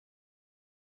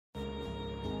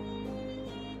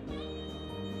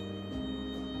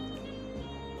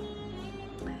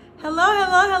Hello,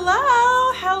 hello,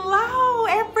 hello, hello,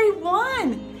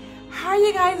 everyone. How are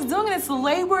you guys doing? It's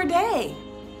Labor Day.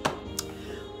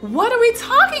 What are we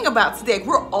talking about today?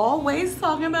 We're always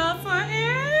talking about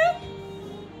something.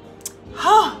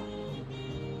 Huh.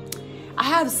 I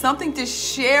have something to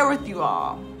share with you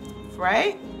all,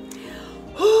 right?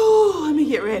 Ooh, let me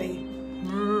get ready.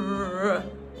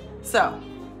 So,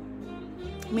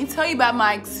 let me tell you about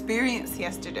my experience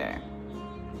yesterday.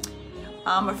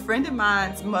 A friend of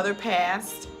mine's mother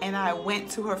passed, and I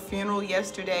went to her funeral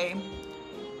yesterday.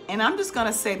 And I'm just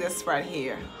gonna say this right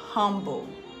here, humble.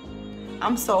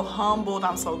 I'm so humbled,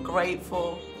 I'm so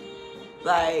grateful.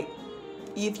 Like,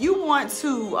 if you want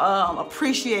to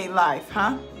appreciate life,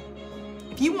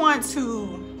 if you want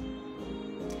to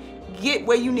get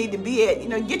where you need to be at,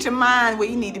 get your mind where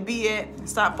you need to be at, and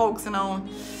stop focusing on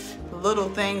the little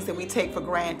things that we take for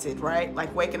granted, right?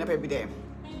 Like waking up every day.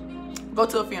 Go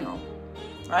to a funeral.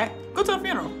 Right? Go to a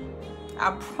funeral.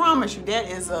 I promise you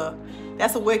that's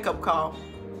a wake-up call.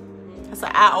 That's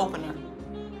an eye-opener.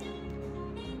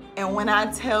 And when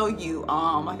I tell you,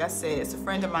 like I said, it's a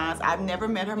friend of mine. I've never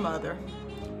met her mother,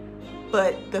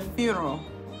 but the funeral,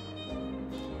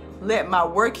 let my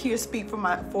work here speak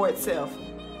for itself.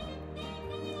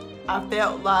 I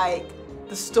felt like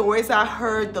the stories I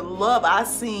heard, the love I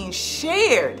seen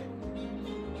shared,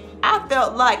 I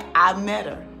felt like I met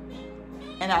her.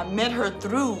 And I met her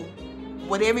through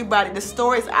what the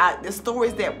stories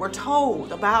that were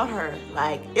told about her.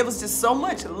 Like, it was just so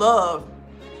much love.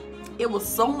 It was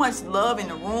so much love in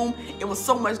the room. It was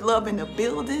so much love in the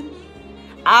building.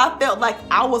 I felt like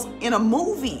I was in a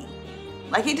movie.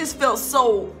 Like, it just felt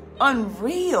so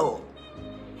unreal.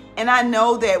 And I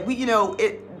know that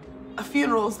a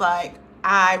funeral's like,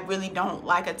 I really don't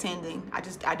like attending.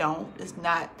 I don't. It's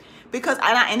not. Because,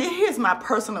 and here's my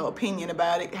personal opinion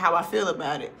about it, how I feel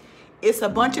about it. It's a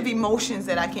bunch of emotions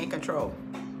that I can't control.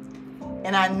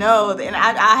 And I know that, and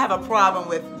I have a problem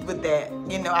with that.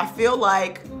 I feel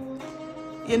like,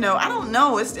 I don't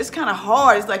know, it's kind of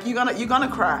hard. It's like you're gonna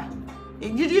cry.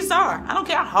 You just are. I don't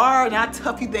care how hard and how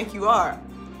tough you think you are.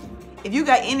 If you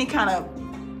got any kind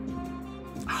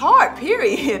of heart,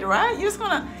 period, right? You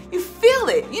feel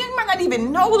it. You might not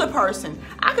even know the person.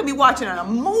 I could be watching a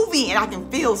movie and I can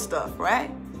feel stuff,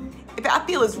 right? If I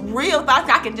feel it's real, if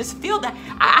I can just feel that.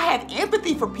 I have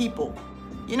empathy for people.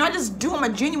 I'm a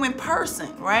genuine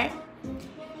person, right?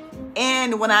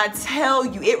 And when I tell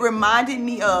you, it reminded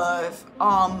me of,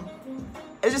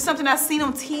 it's just something I've seen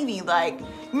on TV. Like,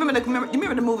 you remember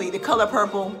the movie, The Color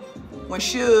Purple, when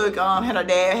Suge had her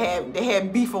dad, they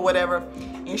had beef or whatever,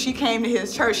 and she came to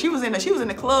his church. She was in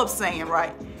the club singing,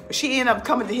 right? She ended up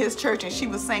coming to his church and she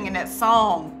was singing that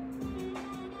song.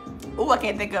 Oh, I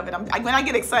can't think of it. When I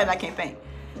get excited, I can't think.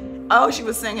 Oh, she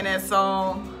was singing that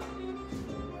song.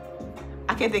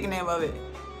 I can't think of the name of it.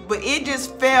 But it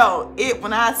just felt it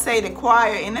when I say the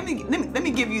choir. And let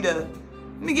me give you.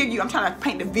 I'm trying to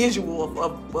paint the visual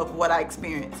of what I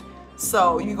experienced.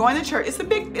 So you go in the church. It's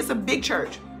a big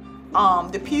church.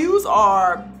 The pews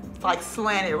are like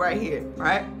slanted right here,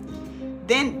 right?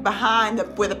 Then behind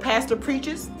where the pastor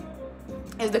preaches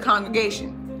is the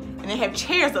congregation. And they have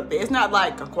chairs up there. It's not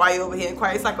like a choir over here and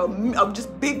choir. It's like a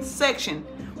just big section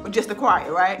with just the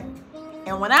choir, right?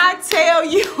 And when I tell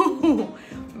you,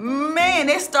 man,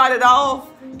 they started off,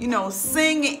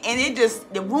 singing, and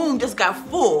the room just got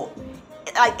full.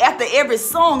 Like, after every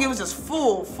song, it was just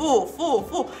full.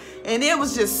 And it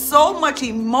was just so much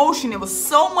emotion. It was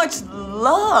so much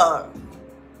love.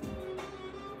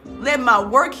 Let my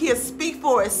work here speak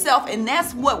for itself, and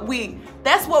that's what we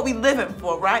living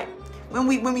for, right? When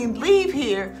we leave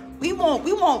here, we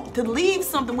want to leave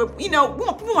something with, we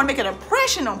want to make an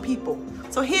impression on people.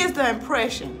 So here's the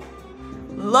impression: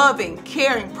 loving,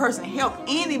 caring person, helped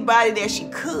anybody that she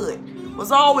could,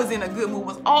 was always in a good mood,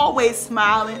 was always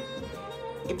smiling.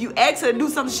 If you asked her to do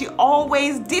something, she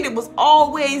always did it, was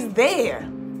always there,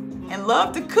 and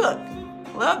loved to cook.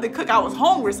 I was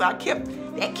hungry, so that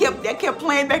kept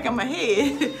playing back in my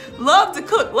head. Loved to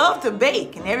cook, loved to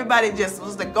bake, and everybody just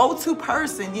was the go-to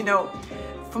person,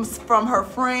 from her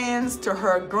friends to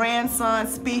her grandson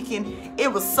speaking.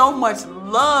 It was so much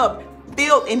love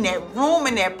built in that room,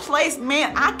 in that place,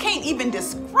 man. I can't even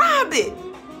describe it.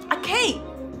 I can't.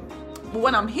 But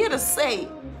what I'm here to say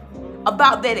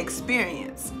about that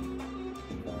experience,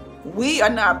 we are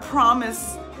not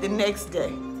promised the next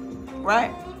day,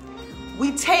 right?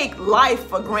 We take life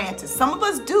for granted. Some of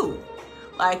us do.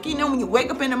 Like, when you wake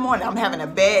up in the morning, I'm having a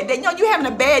bad day. You're having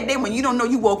a bad day when you don't know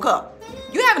you woke up.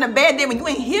 You're having a bad day when you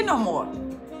ain't here no more.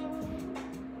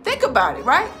 Think about it,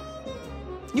 right?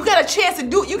 You got a chance to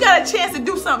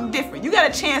do something different. You got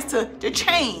a chance to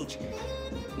change.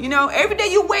 You know, every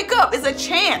day you wake up is a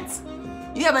chance.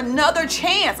 You have another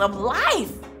chance of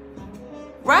life,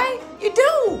 right? You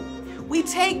do. We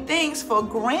take things for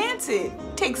granted.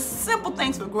 Take simple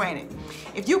things for granted.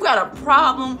 If you got a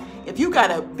problem, if you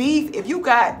got a beef, if you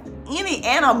got any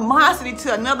animosity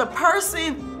to another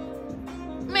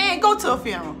person, man, go to a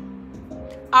funeral.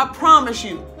 I promise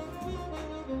you,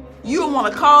 you'll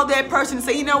want to call that person and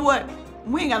say, you know what?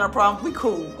 We ain't got no problem. We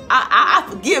cool. I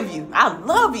forgive you. I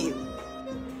love you.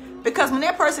 Because when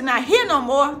that person not here no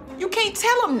more, you can't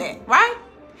tell them that, right?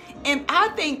 And I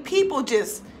think people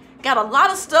just got a lot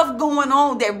of stuff going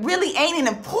on that really ain't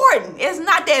important. It's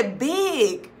not that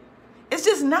big. It's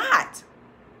just not.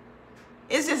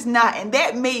 It's just not. And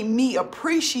that made me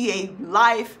appreciate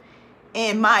life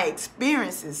and my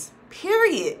experiences,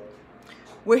 period.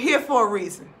 We're here for a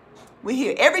reason. We're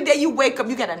here. Every day you wake up,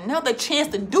 you got another chance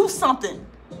to do something,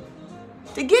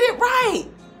 to get it right,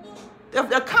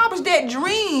 to accomplish that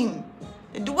dream,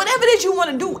 to do whatever it is you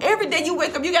want to do. Every day you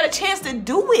wake up, you got a chance to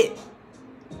do it.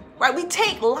 Right? We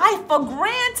take life for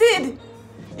granted.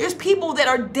 There's people that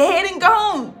are dead and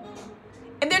gone,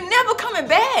 and they're never coming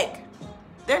back.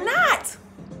 They're not.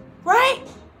 Right?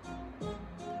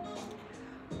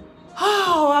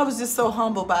 Oh, I was just so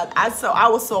humbled by it. I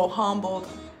was so humbled.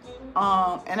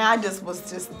 And I just was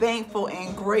thankful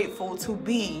and grateful to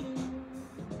be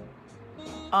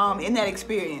in that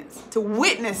experience, to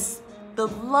witness the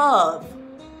love.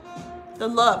 The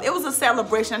love. It was a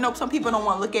celebration. I know some people don't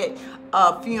want to look at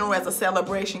a funeral as a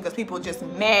celebration because people are just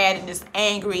mad and just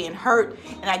angry and hurt.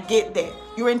 And I get that.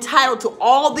 You're entitled to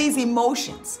all these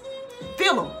emotions.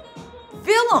 Feel them.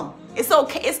 Feel them. It's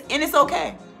okay. It's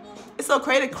okay. It's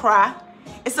okay to cry.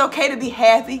 It's okay to be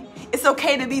happy. It's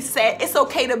okay to be sad. It's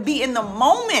okay to be in the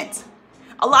moment.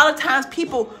 A lot of times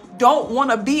people don't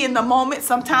want to be in the moment.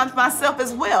 Sometimes myself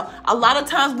as well. A lot of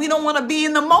times we don't want to be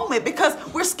in the moment because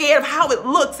we're scared of how it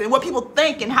looks and what people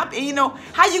think and how you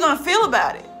going to feel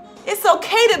about it. It's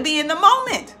okay to be in the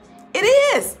moment. It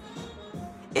is.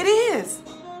 It is.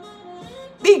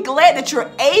 Be glad that you're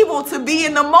able to be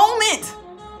in the moment,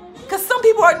 because some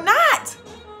people are not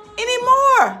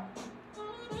anymore.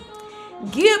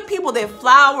 Give people their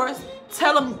flowers.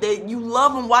 Tell them that you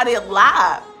love them while they're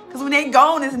alive. Because when they're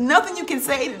gone, there's nothing you can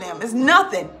say to them. It's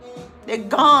nothing. They're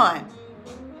gone.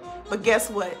 But guess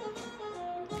what?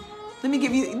 Let me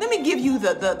give you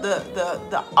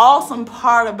the awesome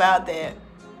part about that.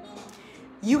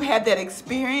 You had that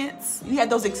experience. You had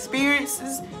those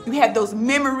experiences. You had those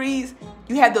memories.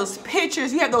 You had those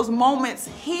pictures. You had those moments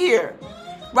here.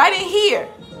 Right in here.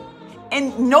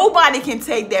 And nobody can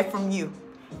take that from you.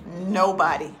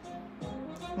 Nobody.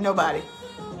 Nobody.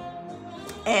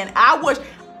 And I wish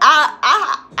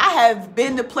I have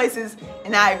been to places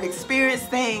and I've experienced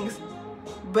things,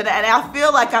 and I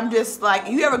feel like I'm just like,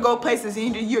 you ever go places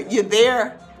and you're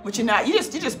there, but you're not. You're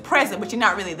just present, but you're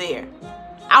not really there.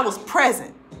 I was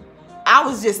present. I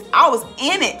was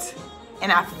in it,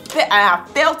 and I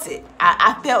felt it.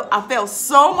 I felt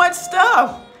so much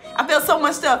stuff. I felt so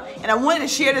much stuff, and I wanted to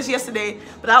share this yesterday,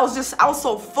 but I was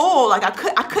so full, like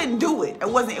I couldn't do it. It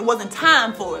wasn't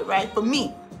time for it, right? For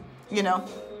me,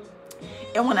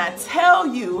 And when I tell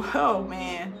you, oh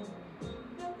man,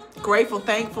 grateful,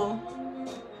 thankful,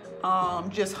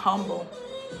 just humble.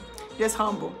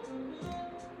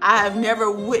 I have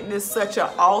never witnessed such an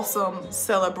awesome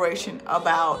celebration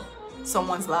about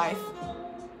someone's life.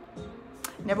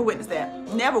 Never witnessed that.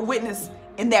 Never witnessed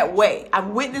in that way. I've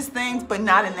witnessed things, but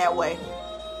not in that way.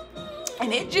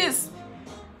 And it just,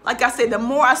 like I said, the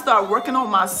more I start working on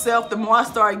myself, the more I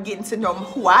start getting to know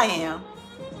who I am.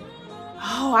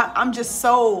 Oh, I'm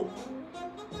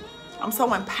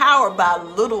so empowered by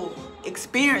little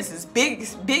experiences, big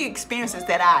experiences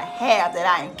that I have, that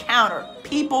I encounter,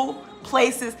 people,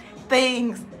 places,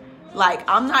 things. Like,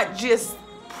 I'm not just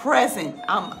present.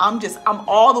 I'm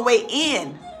all the way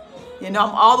in. I'm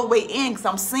all the way in because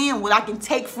I'm seeing what I can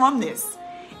take from this.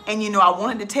 And, I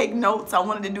wanted to take notes. I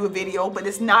wanted to do a video, but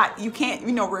it's not, you can't,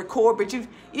 record, but it's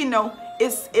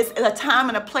a time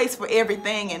and a place for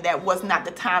everything. And that was not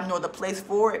the time nor the place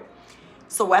for it.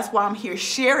 So that's why I'm here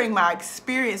sharing my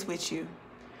experience with you.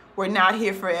 We're not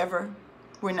here forever.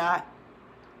 We're not.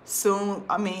 Soon,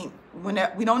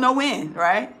 we don't know when,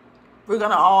 right? We're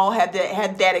going to all have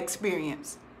that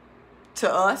experience.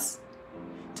 To us,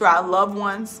 to our loved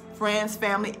ones, friends,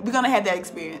 family, we're going to have that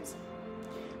experience.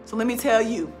 So let me tell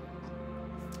you,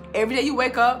 every day you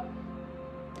wake up,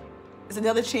 it's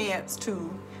another chance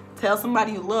to tell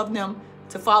somebody you love them,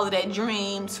 to follow that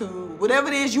dream, to whatever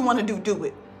it is you want to do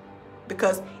it.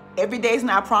 Because every day is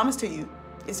not promised to you.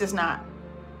 It's just not.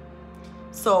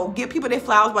 So give people their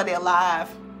flowers while they're alive.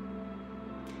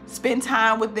 Spend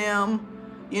time with them.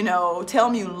 You know, tell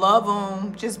them you love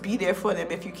them. Just be there for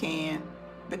them if you can.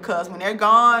 Because when they're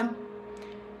gone,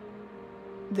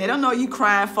 they don't know you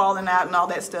crying, falling out, and all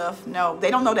that stuff. No,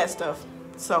 they don't know that stuff.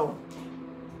 So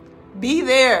be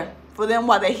there for them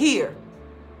while they're here.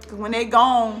 Because when they're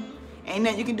gone, ain't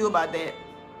nothing you can do about that.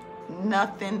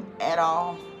 Nothing at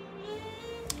all.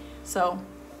 So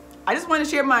I just want to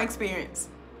share my experience.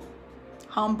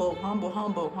 Humbled.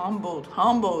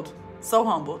 So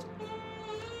humbled.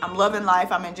 I'm loving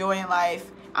life. I'm enjoying life.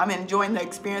 I'm enjoying the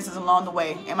experiences along the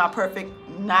way. Am I perfect?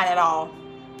 Not at all.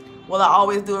 Will I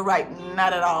always do it right?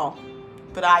 Not at all.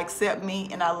 But I accept me,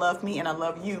 and I love me, and I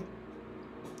love you.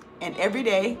 And every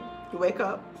day you wake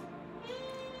up,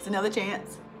 it's another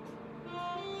chance.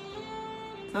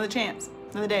 Another chance.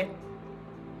 Another day.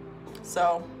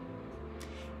 So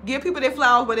give people their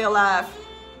flowers while they're alive.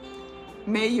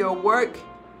 May your work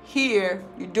here,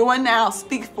 you're doing now,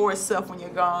 speak for itself when you're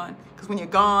gone. Because when you're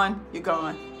gone, you're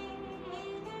gone.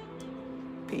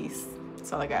 Peace.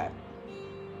 That's all I got.